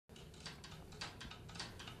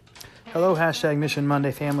Hello, hashtag Mission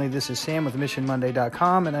Monday family. This is Sam with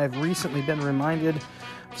MissionMonday.com, and I've recently been reminded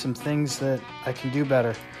of some things that I can do better.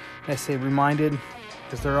 And I say reminded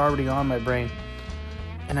because they're already on my brain,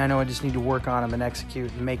 and I know I just need to work on them and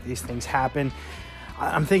execute and make these things happen.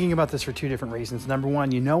 I'm thinking about this for two different reasons. Number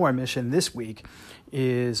one, our mission this week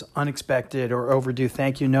is unexpected or overdue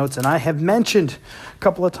thank you notes, and I have mentioned a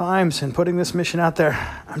couple of times in putting this mission out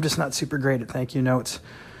there, I'm just not super great at thank you notes.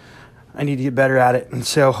 I need to get better at it. And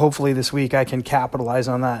so hopefully this week I can capitalize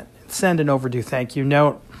on that. Send an overdue thank you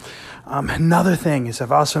note. Another thing is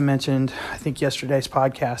I've also mentioned, I think yesterday's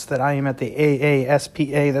podcast, that I am at the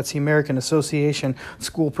AASPA, that's the American Association of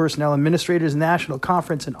School Personnel Administrators National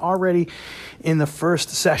Conference, and already in the first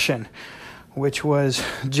session, which was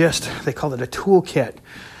they called it a toolkit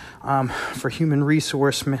for human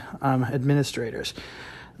resource administrators.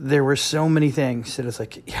 There were so many things that it's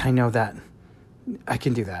like, yeah, I know that. I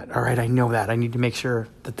can do that. All right, I know that. I need to make sure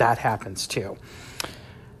that happens too.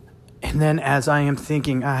 And then as I am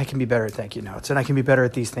thinking, I can be better at thank you notes, and I can be better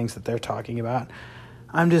at these things that they're talking about,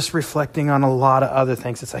 I'm just reflecting on a lot of other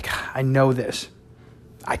things. It's like, I know this.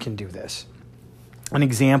 I can do this. An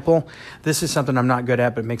example, this is something I'm not good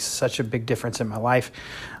at, but it makes such a big difference in my life.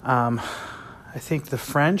 I think the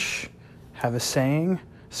French have a saying,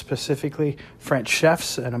 specifically French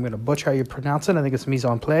chefs, and I'm going to butcher how you pronounce it. I think it's mise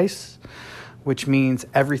en place, which means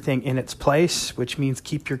everything in its place, which means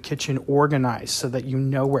keep your kitchen organized so that you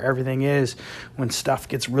know where everything is when stuff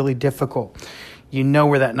gets really difficult. You know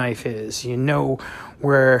where that knife is. You know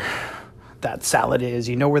where that salad is.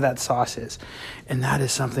 You know where that sauce is. And that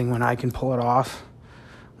is something when I can pull it off,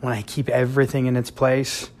 when I keep everything in its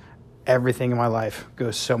place, everything in my life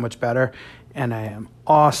goes so much better. And I am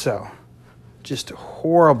also just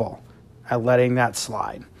horrible at letting that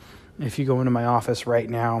slide. If you go into my office right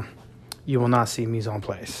now, you will not see mise en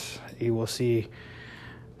place. You will see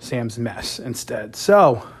Sam's mess instead.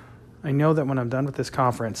 So I know that when I'm done with this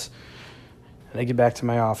conference and I get back to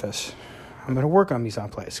my office, I'm going to work on mise en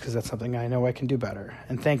place because that's something I know I can do better.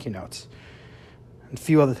 And thank you notes and a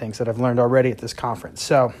few other things that I've learned already at this conference.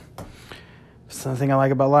 So it's something I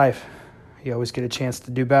like about life. You always get a chance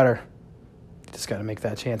to do better. You just got to make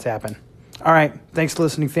that chance happen. All right. Thanks for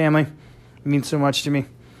listening, family. It means so much to me.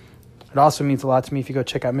 It also means a lot to me if you go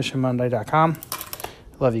check out MissionMonday.com.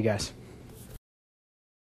 Love you guys.